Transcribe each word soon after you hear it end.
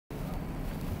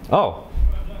Oh,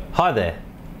 hi there.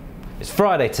 It's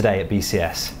Friday today at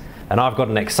BCS and I've got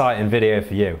an exciting video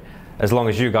for you, as long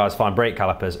as you guys find brake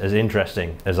calipers as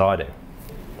interesting as I do.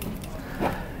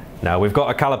 Now we've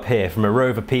got a caliper here from a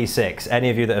Rover P6. Any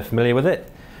of you that are familiar with it,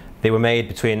 they were made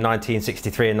between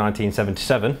 1963 and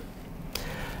 1977.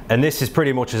 And this is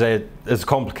pretty much as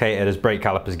complicated as brake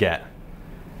calipers get.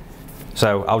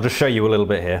 So I'll just show you a little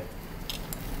bit here.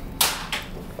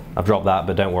 I've dropped that,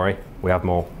 but don't worry, we have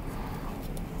more.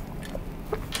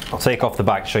 I'll take off the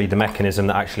back to show you the mechanism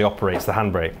that actually operates the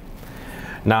handbrake.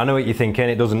 Now I know what you're thinking,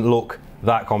 it doesn't look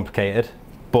that complicated,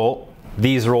 but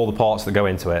these are all the parts that go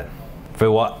into it.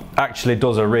 For what actually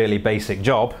does a really basic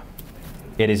job,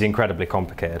 it is incredibly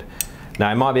complicated. Now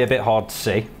it might be a bit hard to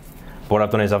see, but what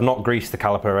I've done is I've not greased the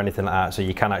caliper or anything like that, so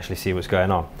you can actually see what's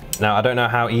going on. Now I don't know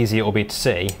how easy it will be to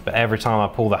see, but every time I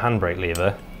pull the handbrake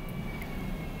lever,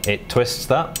 it twists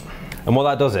that. And what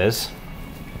that does is,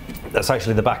 that's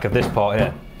actually the back of this part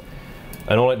here.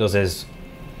 And all it does is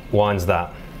winds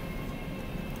that.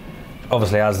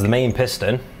 Obviously it has the main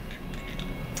piston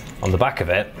on the back of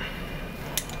it.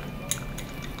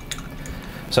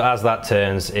 So as that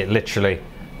turns, it literally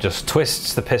just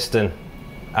twists the piston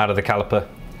out of the caliper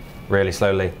really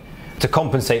slowly to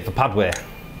compensate for pad wear.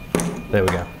 There we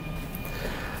go.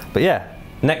 But yeah,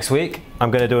 next week I'm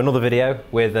going to do another video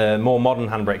with a more modern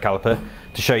handbrake caliper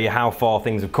to show you how far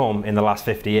things have come in the last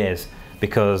 50 years.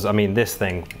 Because, I mean, this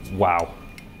thing, wow.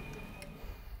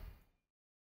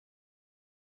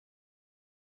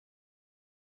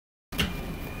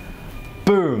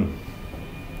 Boom.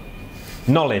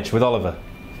 Knowledge with Oliver.